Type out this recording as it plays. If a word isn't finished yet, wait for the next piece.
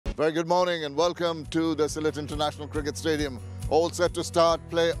Very good morning and welcome to the Sylhet International Cricket Stadium. All set to start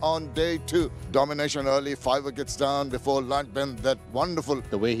play on day 2. Domination early, 5 wickets down before lunch. Then that wonderful.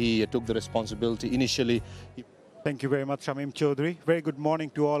 The way he took the responsibility initially. Thank you very much, Shamim Chaudhary. Very good morning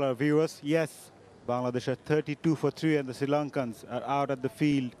to all our viewers. Yes, Bangladesh are 32 for 3 and the Sri Lankans are out at the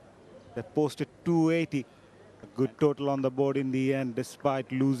field. They posted 280. A good total on the board in the end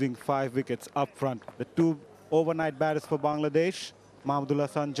despite losing 5 wickets up front. The 2 overnight batters for Bangladesh. Mahmudullah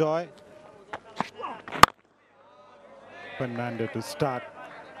Sanjoy. Fernando to start.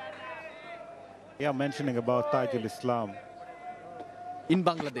 Yeah, mentioning about Tajul Islam. In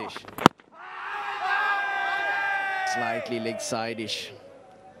Bangladesh. Slightly leg side-ish.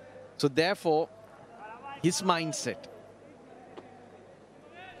 So therefore, his mindset.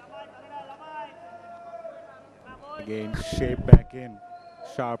 Again, shape back in.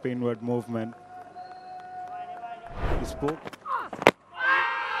 Sharp inward movement. He spoke.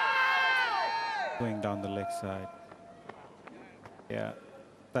 Going down the leg side. Yeah,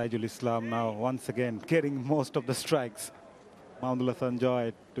 Tajul Islam now once again getting most of the strikes. Mahmudullah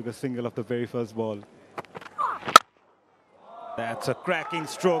Sanjoy took a single of the very first ball. That's a cracking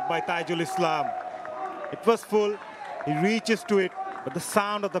stroke by Tajul Islam. It was full. He reaches to it, but the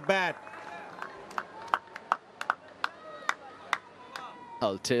sound of the bat.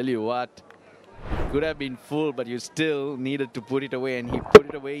 I'll tell you what. It could have been full, but you still needed to put it away, and he put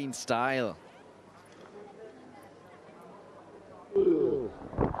it away in style.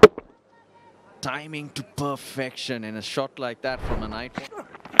 Timing to perfection, and a shot like that from a night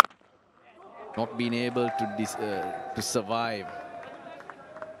not being able to survive.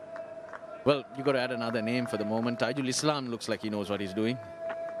 Well, you got to add another name for the moment. Tajul Islam looks like he knows what he's doing.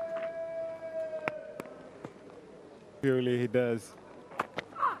 Purely he does.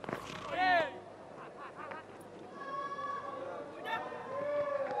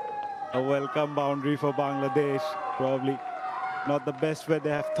 A welcome boundary for Bangladesh. Probably not the best way they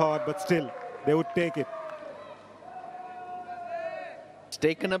have thought, but still, they would take it. He's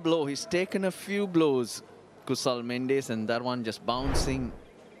taken a blow. He's taken a few blows, Kusal Mendes, and that one just bouncing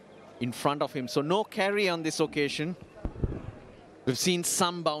in front of him. So no carry on this occasion. We've seen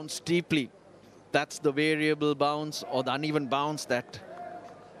some bounce deeply. That's the variable bounce or the uneven bounce that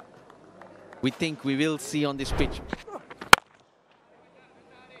we think we will see on this pitch.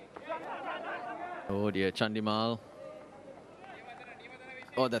 Oh dear, Chandimal.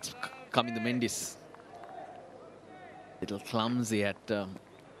 Oh, that's coming the Mendes. Little clumsy at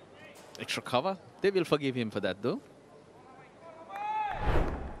extra cover. They will forgive him for that though.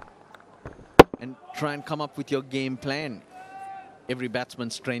 And try and come up with your game plan. Every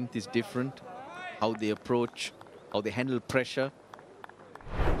batsman's strength is different. How they approach, how they handle pressure.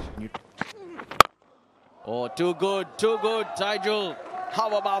 Oh, too good, Tajul.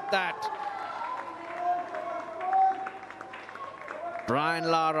 How about that?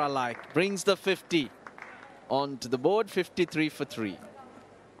 Brian Lara brings the 50 onto the board, 53 for 3.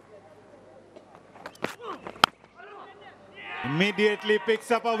 Immediately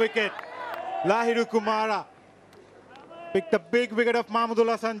picks up a wicket. Lahiru Kumara picked the big wicket of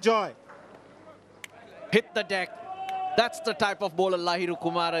Mahmudullah Sanjoy. Hit the deck. That's the type of bowler Lahiru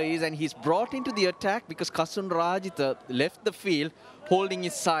Kumara is, and he's brought into the attack because Kasun Rajitha left the field holding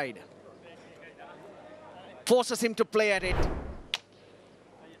his side. Forces him to play at it.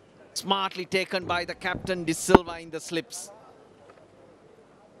 Smartly taken by the captain, De Silva, in the slips.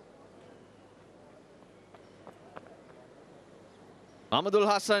 Mahmudul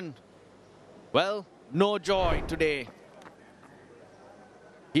Hasan, well, no joy today.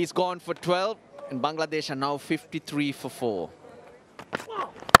 He's gone for 12, and Bangladesh are now 53 for 4.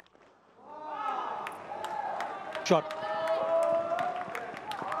 Shot.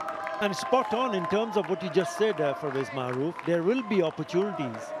 And spot on in terms of what you just said, Farvez Maroof. There will be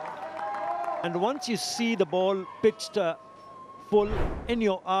opportunities. And once you see the ball pitched full in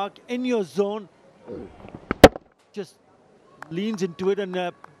your arc, in your zone, just leans into it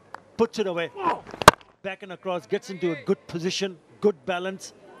and puts it away. Back and across, gets into a good position, good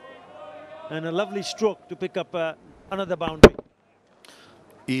balance, and a lovely stroke to pick up another boundary.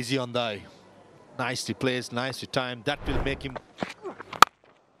 Easy on the eye. Nicely placed, nicely timed. That will make him...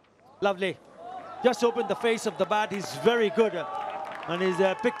 Lovely. Just opened the face of the bat. He's very good. And he's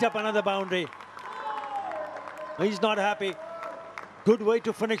picked up another boundary. He's not happy. Good way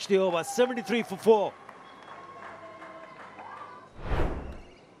to finish the over. 73 for 4.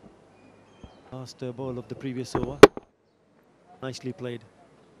 Last ball of the previous over. Nicely played.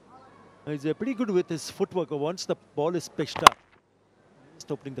 He's pretty good with his footwork. Once the ball is pitched up,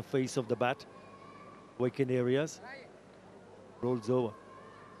 just opening the face of the bat. Vacant areas. Rolls over.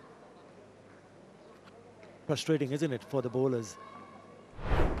 frustrating, isn't it, for the bowlers?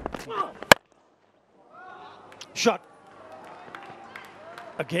 Shot.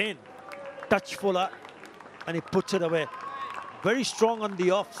 Again, touch fuller, and he puts it away. Very strong on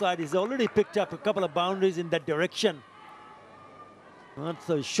the offside. He's already picked up a couple of boundaries in that direction. That's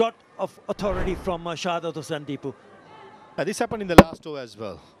a shot of authority from Shahadat Hossain Deepu. This happened in the last over as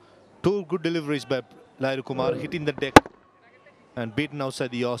well. Two good deliveries by Lahiri Kumar, hitting the deck and beaten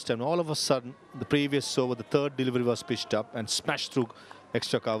outside the off stump. All of a sudden, the previous over, the third delivery was pitched up and smashed through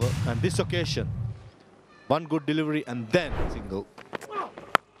extra cover. And this occasion, one good delivery and then single.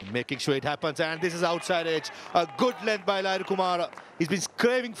 Making sure it happens, and this is outside edge. A good length by Lahiri Kumar. He's been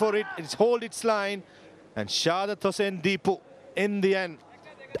craving for it. It's hold its line. And Shahadat Hossain Deepu, in the end,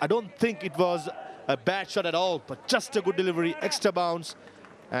 I don't think it was a bad shot at all, but just a good delivery, extra bounce.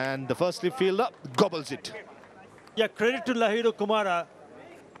 And the first slip fielder gobbles it. Yeah, credit to Lahiri Kumar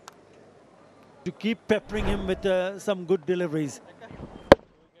to keep peppering him with some good deliveries.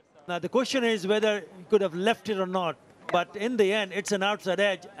 Now, the question is whether he could have left it or not. But in the end, it's an outside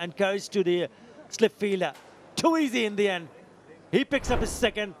edge and carries to the slip fielder. Too easy in the end. He picks up his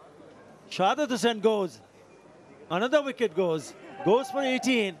second. Shahadat Hossain goes. Another wicket goes. Goes for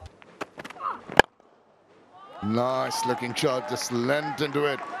 18. Nice looking shot, just lent into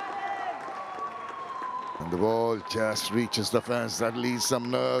it. And the ball just reaches the fence. That leaves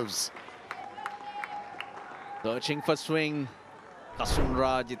some nerves. Searching for swing.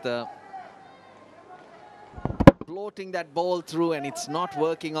 Bashundhara floating that ball through, and it's not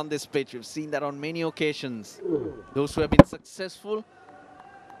working on this pitch. We've seen that on many occasions. Those who have been successful,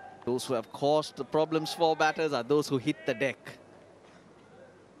 those who have caused the problems for batters are those who hit the deck.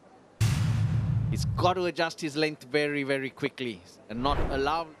 He's got to adjust his length very, very quickly and not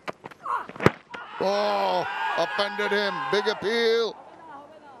allow... Oh, upended him. Big appeal.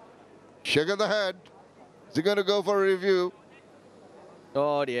 Shake of the head. Is he going to go for a review?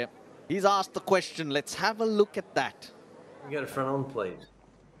 Oh dear. He's asked the question. Let's have a look at that. You go to front on, please.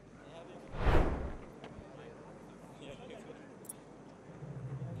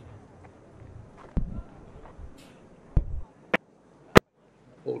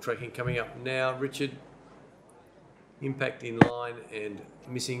 Ball tracking coming up now. Richard, impact in line and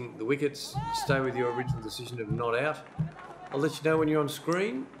missing the wickets. Stay with your original decision of not out. I'll let you know when you're on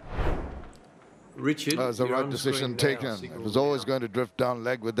screen. Richard, that was the right decision taken. It was always going to drift down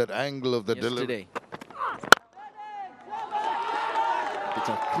leg with that angle of the delivery. It's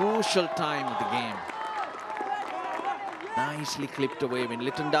a crucial time of the game. Nicely clipped away. When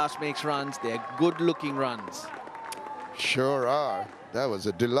Litton Das makes runs, they are good-looking runs. Sure are. That was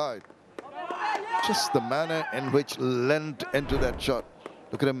a delight. Just the manner in which lent into that shot.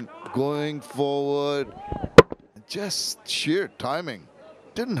 Look at him going forward. Just sheer timing.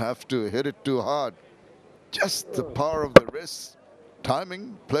 Didn't have to hit it too hard. Just the power of the wrist,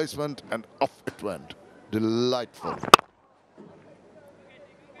 timing, placement, and off it went. Delightful.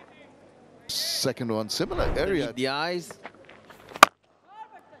 Second one, similar area. The eyes.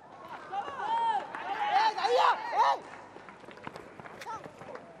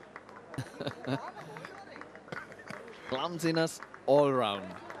 Clumsiness all round.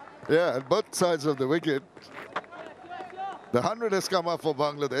 Yeah, at both sides of the wicket. The 100 has come up for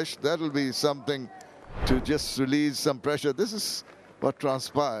Bangladesh. That'll be something to just release some pressure. This is what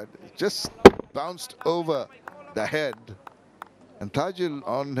transpired. Just bounced over the head. And Tajul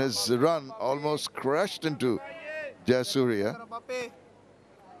on his run almost crashed into Jayasuriya.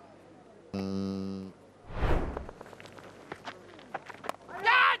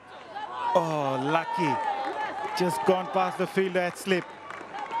 Oh, lucky. Just gone past the fielder at slip.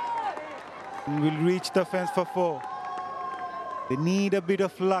 And will reach the fence for 4. They need a bit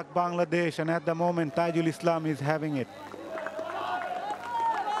of luck, Bangladesh, and at the moment, Tajul Islam is having it.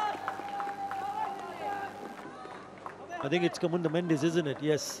 I think it's Kamunda Mendes, isn't it?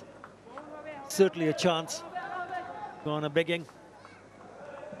 Yes. Certainly a chance. Gone a begging.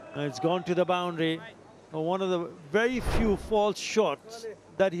 And it's gone to the boundary. One of the very few false shots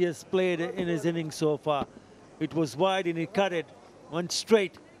that he has played in his innings so far. It was wide and he cut it. Went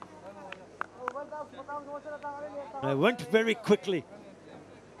straight. I went very quickly.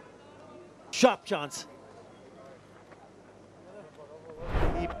 Sharp chance.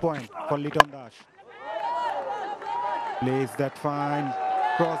 Deep point for Litton Das. Plays that fine.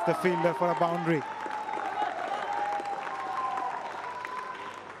 Cross the fielder for a boundary.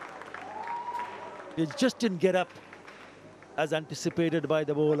 It just didn't get up as anticipated by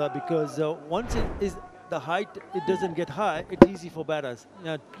the bowler, because once it is the height, it doesn't get high, it's easy for batters.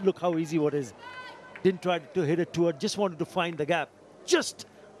 Now, look how easy what is. Didn't try to hit it toward, just wanted to find the gap. Just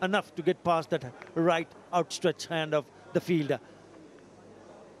enough to get past that right outstretched hand of the fielder.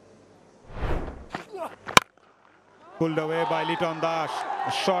 Pulled away by Liton Dash.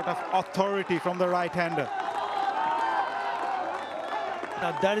 A shot of authority from the right-hander.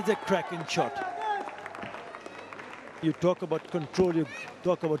 Now that is a cracking shot. You talk about control, you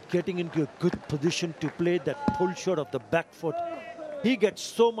talk about getting into a good position to play that pull shot of the back foot. He gets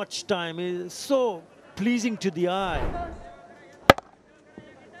so much time, it's so pleasing to the eye.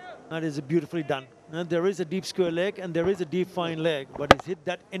 That is beautifully done. And there is a deep square leg and there is a deep fine leg, but he's hit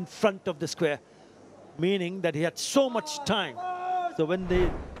that in front of the square, meaning that he had so much time. So when they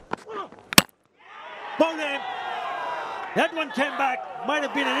bowled him, that one came back, might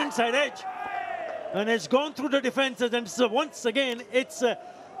have been an inside edge. And it's gone through the defenses, and so once again, it's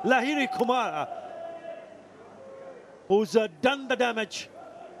Lahiri Kumara who's done the damage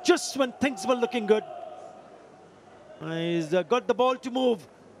just when things were looking good. He's got the ball to move,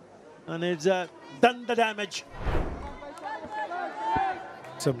 and he's done the damage.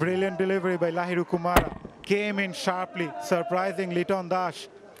 It's a brilliant delivery by Lahiru Kumara. Came in sharply, surprising Liton Dash.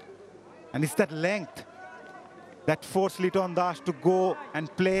 And it's that length that forced Liton Dash to go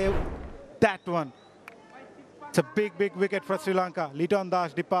and play that one. It's a big, big wicket for Sri Lanka. Liton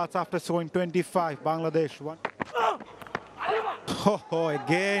Dash departs after scoring 25. Bangladesh 1. Oh,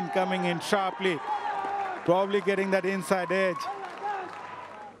 again coming in sharply. Probably getting that inside edge.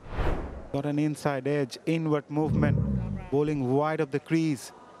 Got an inside edge, inward movement. Bowling wide of the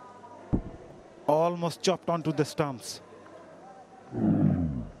crease. Almost chopped onto the stumps.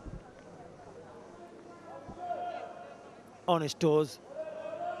 On his toes.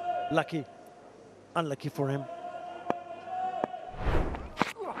 Lucky. Unlucky for him.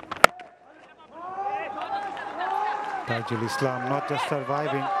 Tajul Islam not just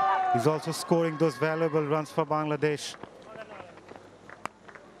surviving, he's also scoring those valuable runs for Bangladesh.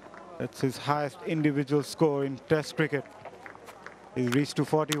 That's his highest individual score in Test cricket. He's reached to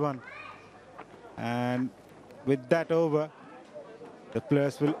 41. And with that over, the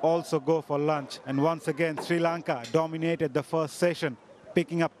players will also go for lunch. And once again, Sri Lanka dominated the first session,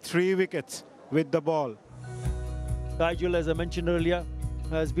 picking up 3 wickets with the ball. Tajul, as I mentioned earlier,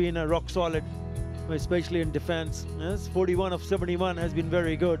 has been a rock solid, especially in defense. Yes, 41 of 71 has been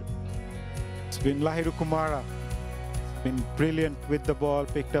very good. It's been Lahiru Kumara. Been brilliant with the ball,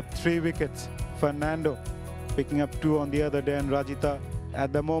 picked up 3 wickets. Fernando picking up 2 on the other day, and Rajitha.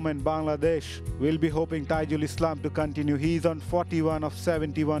 At the moment, Bangladesh will be hoping Tajul Islam to continue. He's on 41 of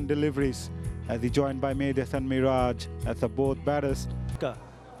 71 deliveries as he joined by Medes and Miraj as the both batters.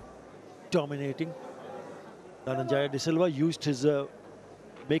 Dominating. Dhananjaya De Silva used his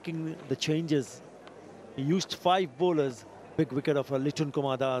making the changes. He used 5 bowlers. Big wicket of Liton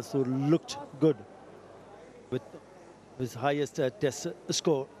Kumar Das, who looked good with his highest test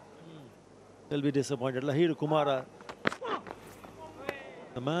score. They'll be disappointed. Lahiru Kumara,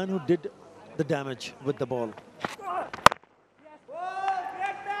 the man who did the damage with the ball.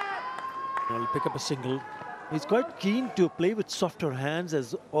 He'll pick up a single. He's quite keen to play with softer hands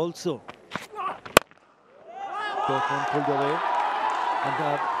as also. One pulled away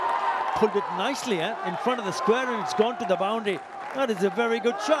and pulled it nicely in front of the square, and it's gone to the boundary. That is a very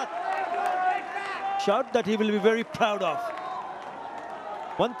good shot. Shot that he will be very proud of.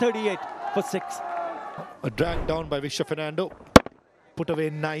 138 for 6. A drag down by Vishwa Fernando. Put away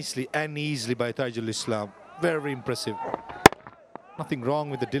nicely and easily by Tajul Islam. Very impressive. Nothing wrong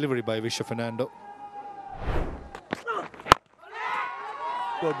with the delivery by Vishwa Fernando.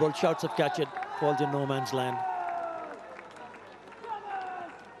 Good ball, shouts of catch it. Falls in no man's land.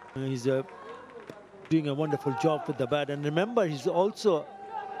 He's doing a wonderful job with the bat. And remember, he's also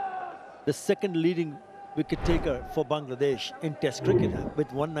the second leading wicket taker for Bangladesh in Test cricket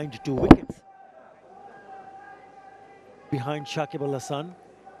with 192 wickets. Behind Shakib Al Hasan.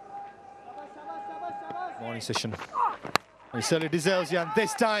 Morning session. He certainly deserves it, and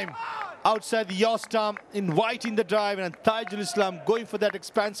this time outside the yaw stump, inviting the drive, and Tajul Islam going for that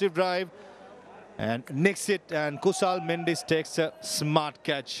expansive drive and nicks it, and Kusal Mendes takes a smart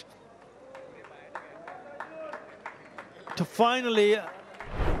catch. To finally,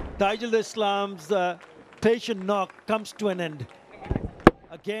 Tajul Islam's patient knock comes to an end.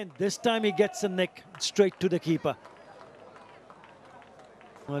 Again, this time he gets a nick straight to the keeper.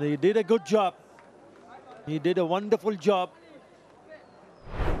 Well, he did a good job. He did a wonderful job.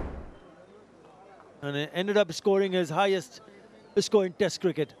 And he ended up scoring his highest score in Test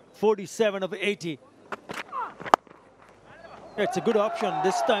cricket, 47 of 80. It's a good option.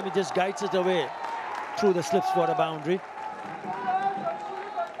 This time he just guides it away through the slips for a boundary.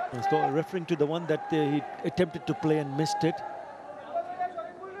 So referring to the one that he attempted to play and missed it.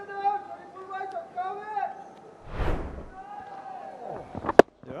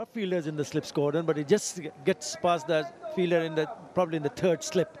 fielders in the slips cordon, but it just gets past the fielder in the probably in the third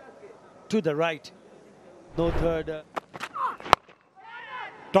slip to the right. No third.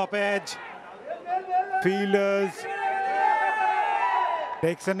 Top edge. Fielders.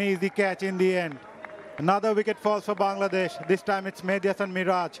 Takes an easy catch in the end. Another wicket falls for Bangladesh. This time it's Medias and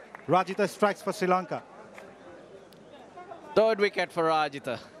Miraj. Rajitha strikes for Sri Lanka. Third wicket for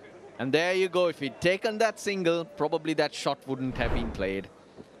Rajitha. And there you go. If he'd taken that single, probably that shot wouldn't have been played.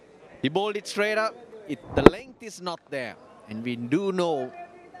 He bowled it straight up. The length is not there. And we do know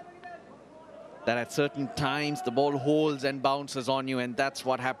that at certain times the ball holds and bounces on you, and that's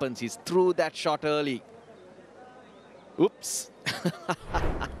what happens. He's threw that shot early. Oops.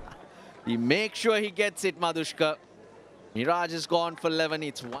 He makes sure he gets it, Madhushka. Miraj is gone for 11.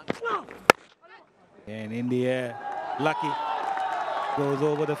 It's 1. And in the air, Lucky goes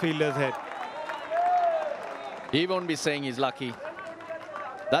over the fielder's head. He won't be saying he's lucky.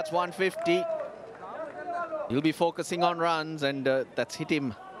 That's 150. He'll be focusing on runs, and that's hit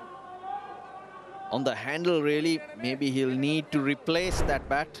him on the handle, really. Maybe he'll need to replace that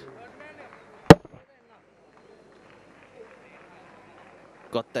bat.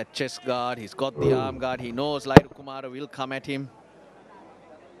 Got that chest guard, he's got the arm guard. He knows Lairu Kumara will come at him.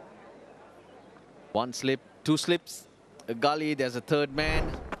 One slip, two slips, a gully, there's a third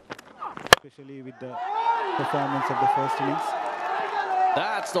man. Especially with the performance of the first innings.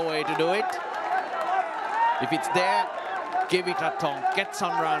 That's the way to do it. If it's there, give it a tonk, get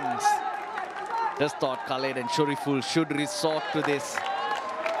some runs. Just thought Khaled and Shariful should resort to this.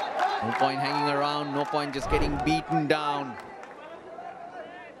 No point hanging around, no point just getting beaten down.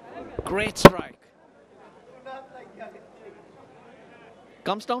 Great strike.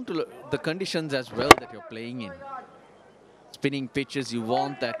 Comes down to the conditions as well that you're playing in. Spinning pitches, you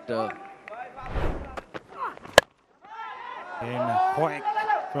want that. And whack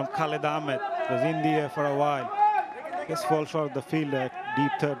from Khaled Ahmed. Was in the air for a while. Just falls short of the fielder,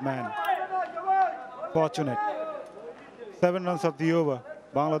 deep third man. Fortunate. 7 runs of the over.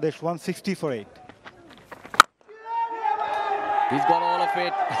 Bangladesh 160 for 8. He's got all of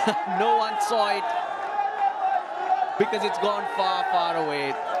it. No one saw it because it's gone far, far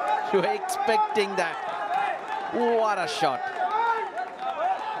away. You were expecting that. What a shot.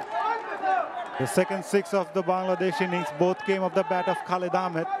 The second 6 of the Bangladesh innings both came off the bat of Khaled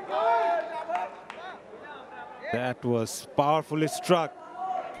Ahmed. That was powerfully struck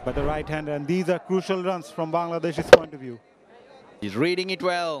by the right hander, and these are crucial runs from Bangladesh's point of view. He's reading it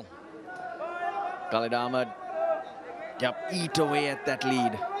well. Khaled Ahmed. Yep, eat away at that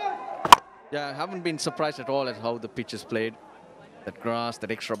lead. Yeah, I haven't been surprised at all at how the pitch is played. That grass, that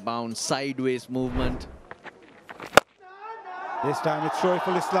extra bounce, sideways movement. This time it's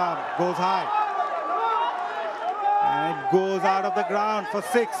Shoaiful Islam, goes high. And it goes out of the ground for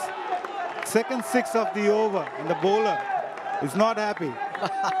 6. Second 6 of the over, and the bowler is not happy.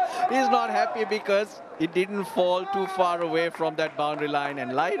 He's not happy because it didn't fall too far away from that boundary line.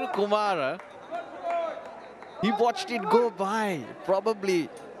 And Lairu Kumara, he watched it go by, probably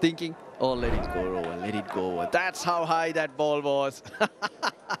thinking, oh, let it go over, let it go over. That's how high that ball was.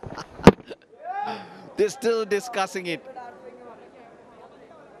 They're still discussing it.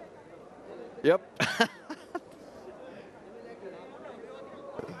 Yep.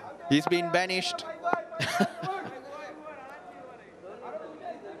 He's been banished.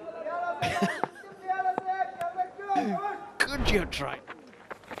 Could you try?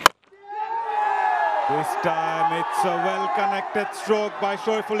 This time it's a well-connected stroke by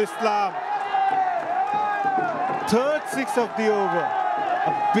Shoaiful Islam. Third 6 of the over.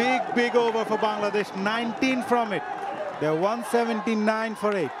 A big, big over for Bangladesh. 19 from it. They're 179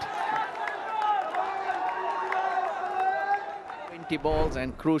 for 8. 20 balls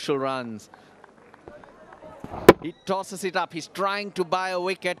and crucial runs. He tosses it up. He's trying to buy a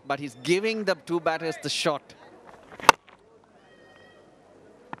wicket, but he's giving the 2 batters the shot.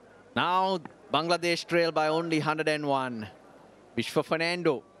 Now Bangladesh trail by only 101. Vishwa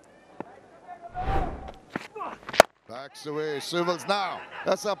Fernando. Backs away, swivels now.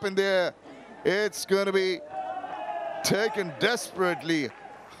 That's up in the air. It's going to be taken desperately,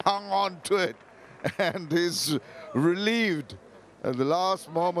 hung on to it, and is relieved at the last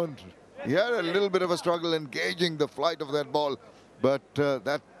moment. He had a little bit of a struggle engaging the flight of that ball, but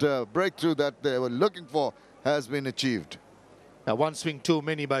that breakthrough that they were looking for has been achieved. One swing too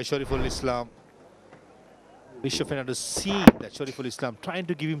many by Shariful Islam. Vishwa Fernando seeing that Shariful Islam trying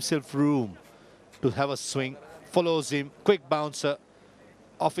to give himself room to have a swing, follows him, quick bouncer,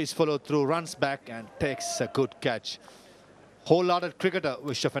 off his follow through, runs back and takes a good catch. Wholehearted cricketer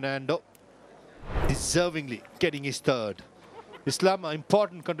Vishwa Fernando, deservingly getting his third. Islam, an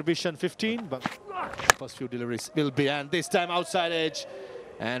important contribution, 15, but first few deliveries will be, and this time outside edge.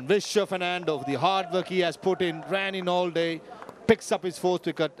 And Vishwa Fernando, the hard work he has put in, ran in all day, picks up his fourth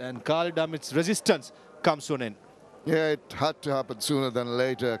wicket, and Khalid Ahmed's resistance comes to an end. Yeah, it had to happen sooner than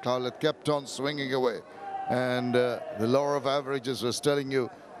later. Khalid kept on swinging away. And the law of averages was telling you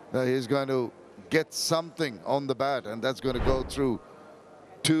that he's going to get something on the bat, and that's going to go through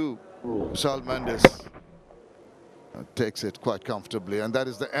to Kusal Mendes. Takes it quite comfortably, and that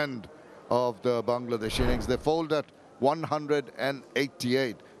is the end of the Bangladesh innings. They fold at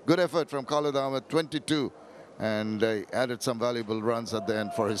 188. Good effort from Khalid Ahmed, 22, and they added some valuable runs at the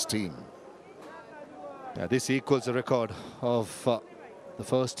end for his team. Yeah, this equals the record of the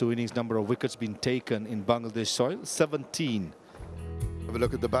first two innings number of wickets being taken in Bangladesh soil, 17. Have a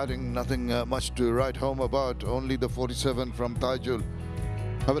look at the batting, nothing much to write home about, only the 47 from Tajul.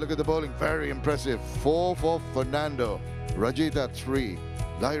 Have a look at the bowling, very impressive. 4 for Fernando, Rajit at 3.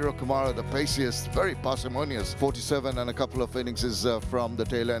 Lahiru Kumara, the paciest, very parsimonious, 47 and a couple of innings from the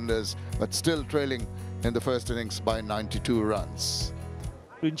tail-enders, but still trailing in the first innings by 92 runs.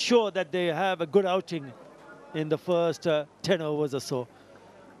 To ensure that they have a good outing in the first 10 overs or so.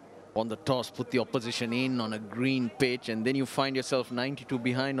 On the toss, put the opposition in on a green pitch, and then you find yourself 92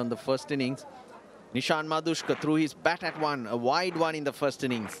 behind on the first innings. Nishan Madhushka threw his bat at one, a wide one in the first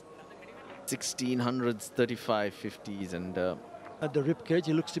innings. 1600s, 35 50s, and at the rib cage,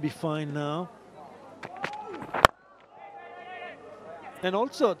 he looks to be fine now. And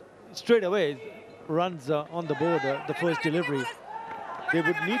also, straight away, runs on the board, the first delivery. They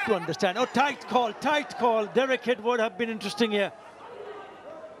would need to understand. Oh, tight call, tight call. Derek Head would have been interesting here.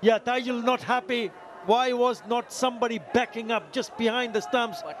 Yeah, Tajul not happy. Why was not somebody backing up just behind the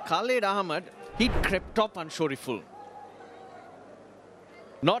stumps? But Khalid Ahmed, he crept up on Shoriful.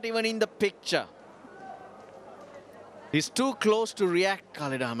 Not even in the picture. He's too close to react,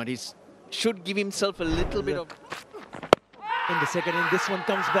 Khalid Ahmed. He should give himself a little bit of... In the second inning, this one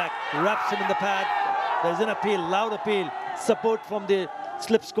comes back, wraps him in the pad. There's an appeal, loud appeal. Support from the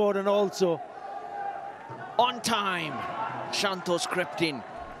slip squad, and also on time, Shantos crept in.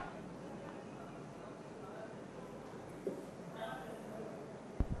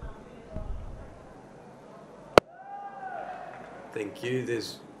 Thank you.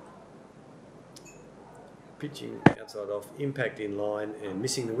 There's pitching outside off, impact in line, and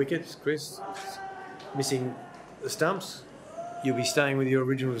missing the wickets. Chris, missing the stumps. You'll be staying with your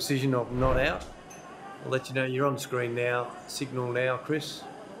original decision of not out. I'll let you know you're on screen now. Signal now, Chris.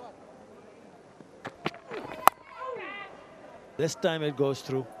 this time it goes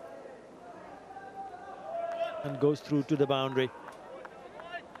through. And goes through to the boundary.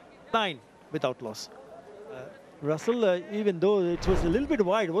 9 without loss. Russell, even though it was a little bit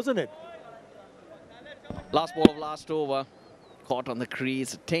wide, wasn't it? Last ball of last over. Caught on the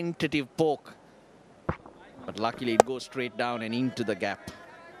crease. Tentative poke. But luckily it goes straight down and into the gap.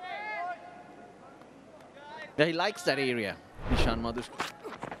 Yeah, he likes that area, Nishan Madhush.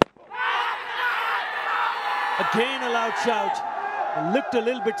 Again a loud shout. It looked a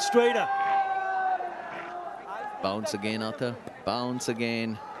little bit straighter. Bounce again, Arthur. Bounce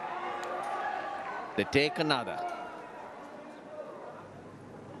again. They take another.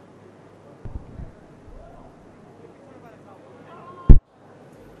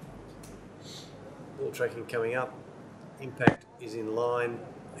 Ball tracking coming up. Impact is in line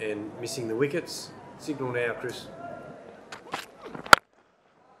and missing the wickets. Signal now, Chris.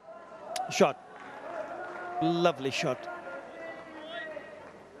 Shot. Lovely shot.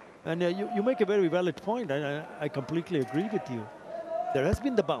 And you make a very valid point. I completely agree with you. There has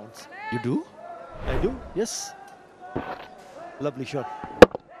been the bounce. You do? I do, yes. Lovely shot.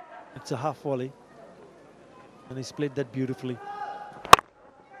 It's a half volley. And he's played that beautifully.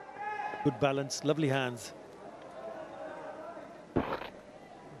 Good balance, lovely hands.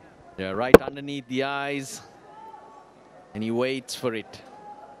 Yeah, right underneath the eyes. And he waits for it.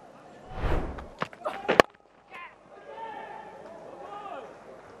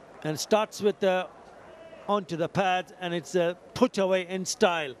 And starts with onto the pad, and it's a put away in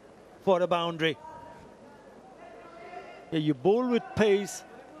style for a boundary. Yeah, you bowl with pace,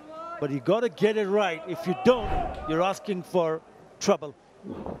 but you got to get it right. If you don't, you're asking for trouble.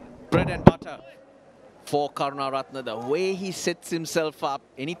 Bread and butter for Karunaratne. The way he sets himself up,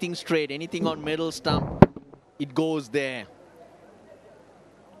 anything straight, anything on middle stump, it goes there.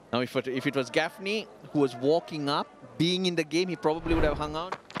 Now, if it was Gaffney who was walking up, being in the game, he probably would have hung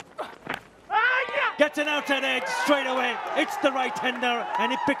out. Gets an outside edge straight away. It's the right-hander,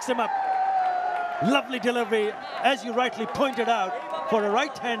 and he picks him up. Lovely delivery, as you rightly pointed out, for a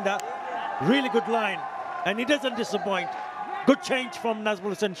right-hander. Really good line, and he doesn't disappoint. Good change from Nazmul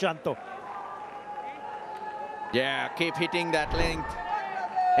Hussain Shanto. Yeah, keep hitting that length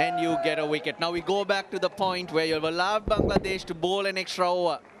and you get a wicket. Now we go back to the point where you've allowed Bangladesh to bowl an extra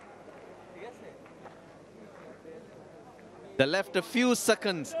over. They left a few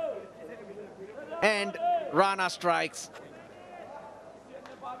seconds and Rana strikes.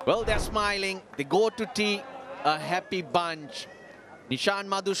 Well, they're smiling. They go to tea, a happy bunch. Nishan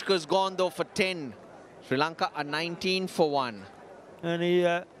Madhushkar's gone though for 10. Sri Lanka are 19 for 1. And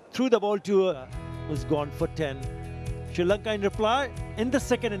he threw the ball to was gone for 10. Sri Lanka in reply, in the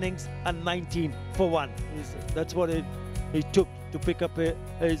second innings, a 19 for 1. That's what he took to pick up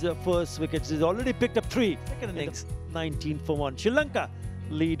his first wickets. He's already picked up 3. Second innings, 19 for 1. Sri Lanka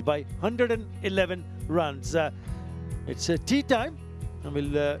lead by 111 runs. It's tea time, and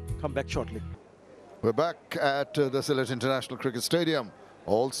we'll come back shortly. We're back at the Sylhet International Cricket Stadium,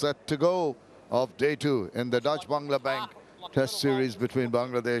 all set to go of day 2 in the Dutch Bangla Bank Test Series between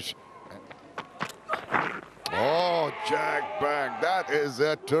Bangladesh. Oh, Jack back. That is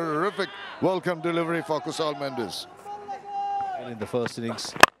a terrific welcome delivery for Kusal Mendes. And in the first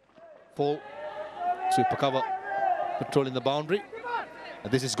innings, full sweeper cover, patrolling the boundary.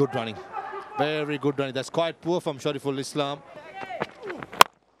 And this is good running. Very good running. That's quite poor from Shariful Islam.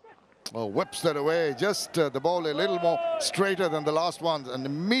 Oh, whips that away. Just the ball a little more straighter than the last ones, and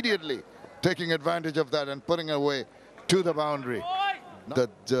immediately taking advantage of that and putting away to the boundary.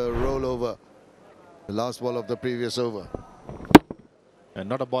 That rollover, the last ball of the previous over. And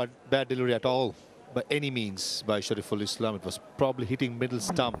not a bad delivery at all, by any means, by Shariful Islam. It was probably hitting middle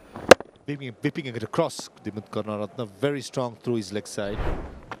stump, whipping it across Dimit Karunaratne, very strong through his leg side.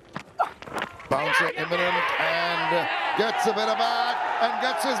 Bouncer imminent and gets a bit of back and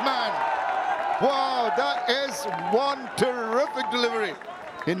gets his man. Wow, that is one terrific delivery.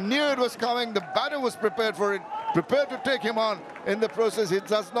 He knew it was coming. The batter was prepared for it, prepared to take him on. In the process, he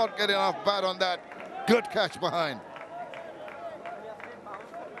does not get enough bat on that. Good catch behind.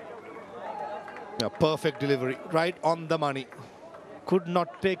 Yeah, perfect delivery, right on the money. Could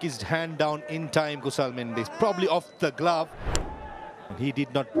not take his hand down in time, Kusal Mendes. Probably off the glove. And he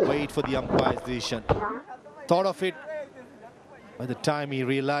did not wait for the umpire's decision. Thought of it. By the time he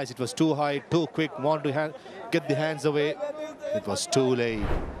realized it was too high, too quick, wanted to get the hands away, it was too late.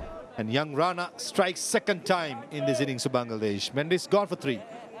 And young Rana strikes second time in this innings of Bangladesh. Mendes gone for 3.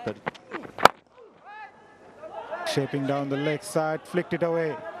 Shaping down the leg side, flicked it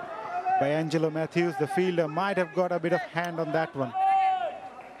away by Angelo Matthews. The fielder might have got a bit of hand on that one,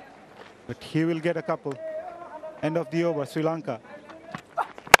 but he will get a couple. End of the over, Sri Lanka.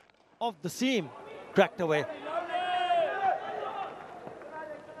 Off the seam, cracked away.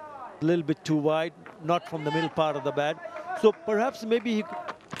 A little bit too wide, not from the middle part of the bat. So perhaps maybe he...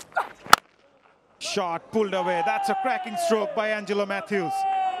 Shot pulled away. That's a cracking stroke by Angelo Matthews.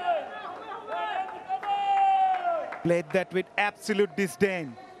 Played that with absolute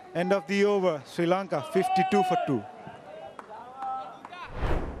disdain. End of the over, Sri Lanka 52 for 2.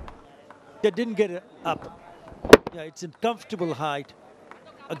 They didn't get it up. Yeah, it's in comfortable height.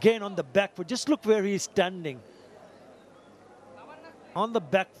 Again on the back foot. Just look where he's standing. On the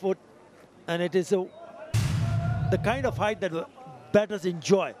back foot. And it is the kind of height that batters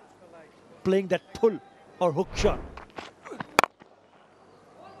enjoy. Playing that pull or hook shot.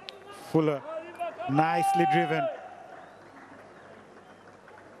 Fuller, nicely driven.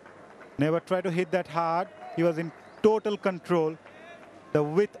 Never tried to hit that hard. He was in total control. The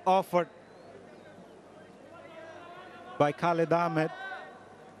width offered by Khalid Ahmed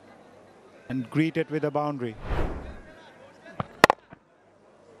and greeted with a boundary.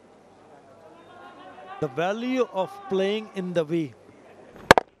 The value of playing in the V.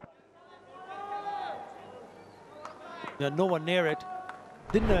 There's no one near it.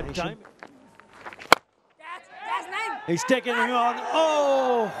 Didn't have time. He's taking him on.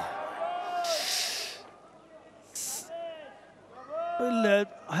 Oh! We'll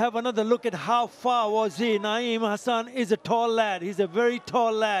have another look at how far was he. Naeem Hassan is a tall lad. He's a very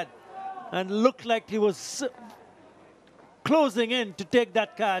tall lad. And looked like he was closing in to take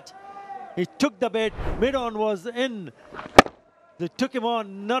that catch. He took the bait. Mid-on was in. They took him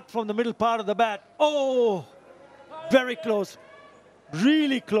on, not from the middle part of the bat. Oh! Very close.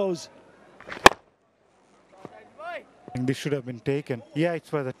 Really close. I think this should have been taken. Yeah,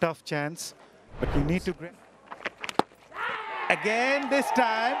 it was a tough chance, but you need to... Again, this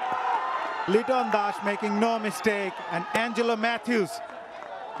time, Liton Dash making no mistake, and Angelo Matthews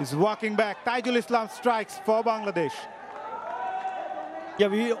is walking back. Taijul Islam strikes for Bangladesh. Yeah,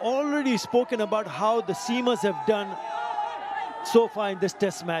 we already spoken about how the seamers have done so far in this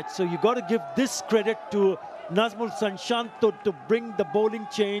test match. So you got to give this credit to Nazmul Sanshanto to bring the bowling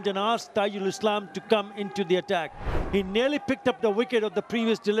change and ask Tajul Islam to come into the attack. He nearly picked up the wicket of the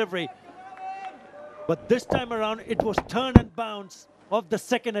previous delivery, but this time around it was turn and bounce of the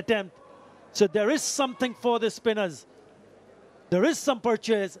second attempt. So there is something for the spinners. There is some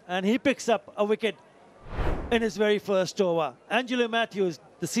purchase, and he picks up a wicket in his very first over. Angelo Matthews,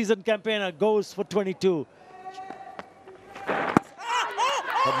 the season campaigner, goes for 22.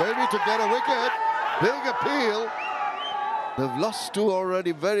 But maybe to get a wicket, big appeal. They've lost two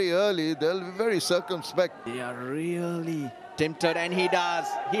already very early. They'll be very circumspect. They are really tempted, and he does.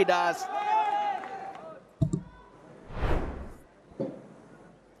 He does.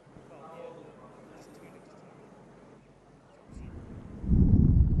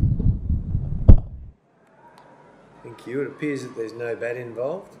 Thank you. It appears that there's no bat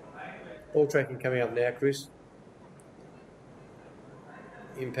involved. Ball tracking coming up now, Chris.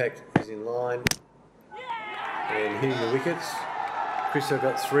 Impact is in line and hitting the wickets. Chris, I've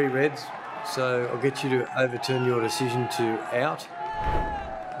got 3 reds, so I'll get you to overturn your decision to out.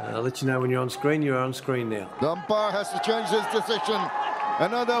 I'll let you know when you're on screen. You're on screen now. The umpire has to change his decision.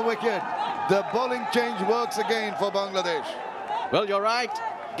 Another wicket. The bowling change works again for Bangladesh. Well, you're right.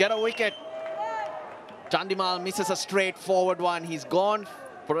 Get a wicket. Chandimal misses a straightforward one. He's gone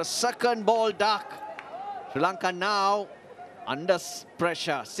for a second ball duck. Sri Lanka now under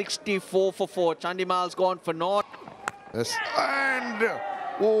pressure. 64 for 4. Chandimal's gone for naught. Yes. And,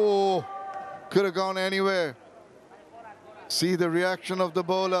 oh, could have gone anywhere. See the reaction of the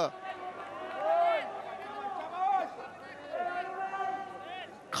bowler.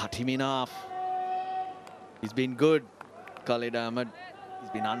 Cut him enough. He's been good, Khalid Ahmed.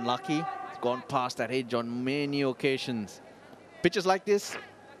 He's been unlucky. He's gone past that edge on many occasions. Pitches like this,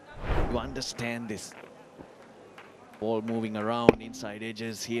 you understand this. Ball moving around, inside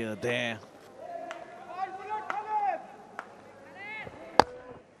edges here, there.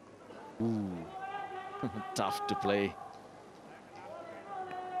 Ooh, tough to play.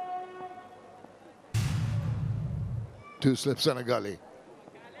 Two slips and a gully.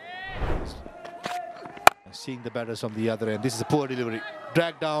 Seeing the batters on the other end. This is a poor delivery.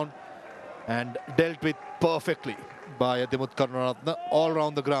 Dragged down and dealt with perfectly by Adimut Karunaratne all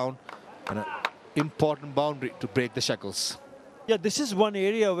around the ground. And an important boundary to break the shackles. Yeah, this is one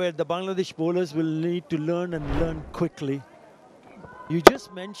area where the Bangladesh bowlers will need to learn and learn quickly. You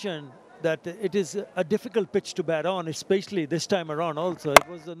just mentioned that it is a difficult pitch to bat on, especially this time around also. It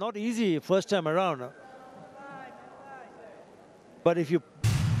was not easy first time around. But if you're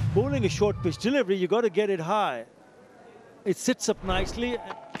bowling a short pitch delivery, you got to get it high. It sits up nicely.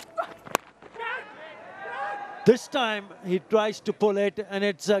 This time he tries to pull it, and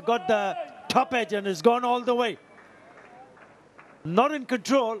it's got the top edge and it's gone all the way. Not in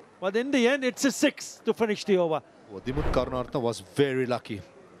control, but in the end it's a 6 to finish the over. Adimut Karunaratne was very lucky.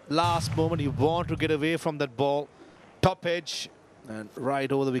 Last moment he wanted to get away from that ball. Top edge and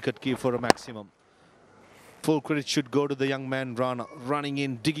right over the wicket keeper for a maximum. Full credit should go to the young man running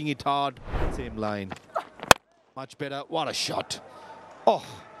in, digging it hard. Same line. Much better. What a shot. Oh,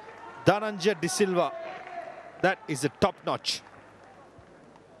 Dhananjay De Silva. That is a top notch.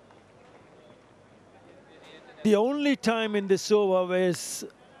 The only time in this over where he's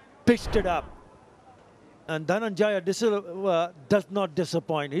pitched it up. And Dhananjay De Silva does not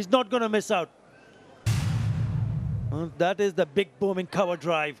disappoint. He's not going to miss out. That is the big booming cover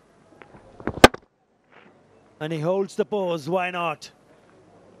drive. And he holds the pose, why not?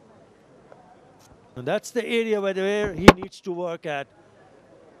 And that's the area where he needs to work at.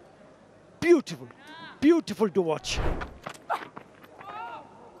 Beautiful, beautiful to watch.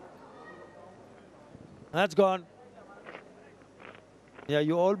 That's gone. Yeah,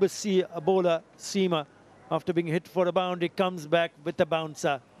 you always see a bowler, seamer, after being hit for a boundary, comes back with a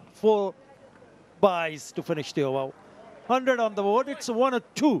bouncer. 4 byes to finish the over. 100 on the board, it's 1 or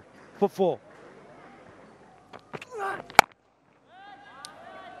 2 for 4.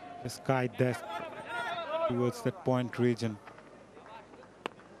 Just guide that towards that point region.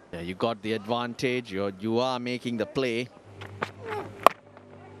 Yeah, you got the advantage. You are making the play.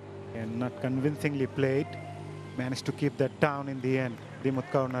 And not convincingly played. Managed to keep that down in the end. Adimut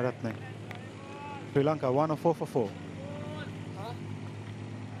Karunaratne. Sri Lanka 104 for 4.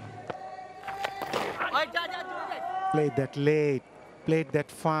 Played that late. Played that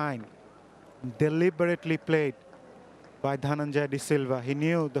fine. Deliberately played by Dhananjay De Silva. He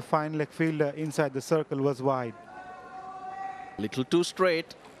knew the fine leg fielder inside the circle was wide. Little too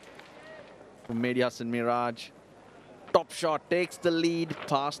straight from Mehdi Hassan Miraj. Top shot takes the lead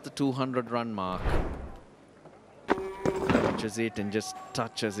past the 200 run mark. watches it and just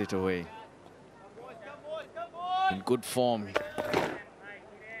touches it away. In good form.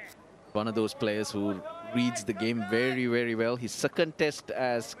 One of those players who reads the game very, very well. His second test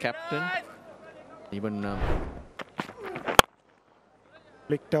as captain. Even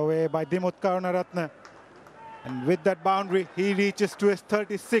Flicked away by Dimut Karunaratne. And with that boundary, he reaches to his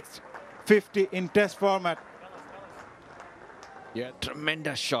 36th 50 in test format. yeah,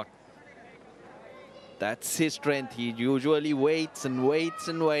 tremendous shot. That's his strength. He usually waits and waits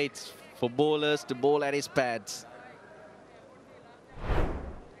and waits for bowlers to bowl at his pads.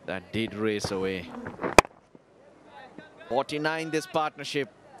 That did race away. 49 this partnership.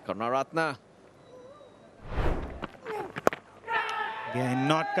 Karunaratne. Again,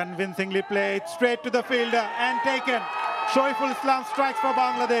 not convincingly played, straight to the fielder and taken. Shoiful Islam strikes for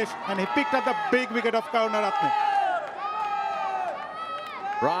Bangladesh, and he picked up the big wicket of Karunaratne.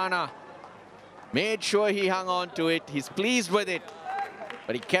 Rana made sure he hung on to it. He's pleased with it.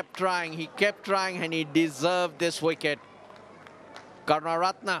 But he kept trying, and he deserved this wicket.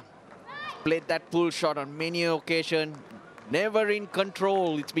 Karunaratne played that pull shot on many occasions. Never in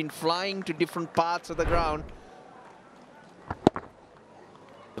control. It's been flying to different parts of the ground.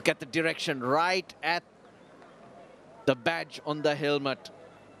 Look at the direction, right at the badge on the helmet.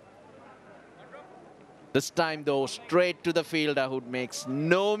 This time though, straight to the fielder who makes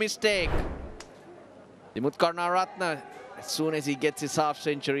no mistake. Dimut Karunaratne, as soon as he gets his half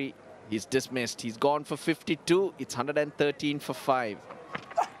century, he's dismissed. He's gone for 52, it's 113 for 5.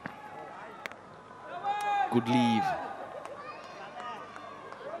 Good leave.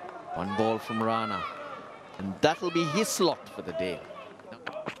 One ball from Rana. And that'll be his slot for the day.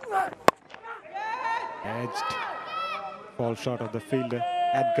 Edged. Fall short of the fielder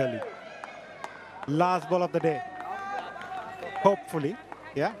at gully. Last ball of the day. Hopefully,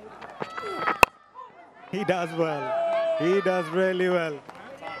 yeah. He does well. He does really well.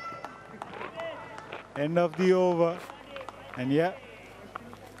 End of the over. And yeah,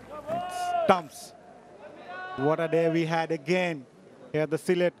 it stumps. What a day we had again here at the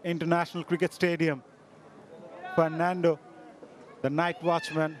Sylhet International Cricket Stadium. Fernando, the night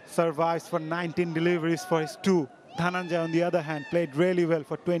watchman, survives for 19 deliveries for his 2. Dhananjay, on the other hand, played really well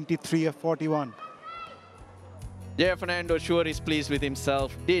for 23 of 41. Yeah, Fernando sure is pleased with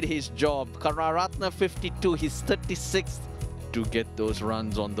himself. Did his job. Karunaratne 52, his 36th to get those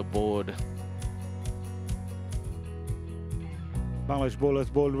runs on the board. Bangladesh bowlers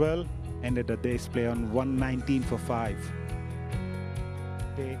bowled well. Ended the day's play on 119 for 5.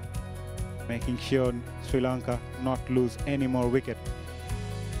 Making sure Sri Lanka not lose any more wicket.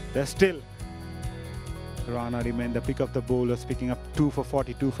 They're still. Rana remained the pick of the bowlers, picking up 2 for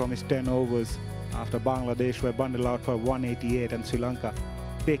 42 from his 10 overs after Bangladesh were bundled out for 188 and Sri Lanka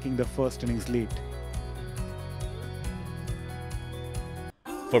taking the first innings lead.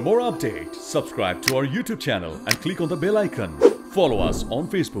 For more updates, subscribe to our YouTube channel and click on the bell icon. Follow us on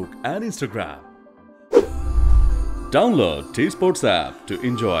Facebook and Instagram. Download T-Sports app to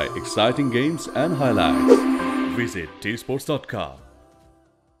enjoy exciting games and highlights. Visit tsports.com.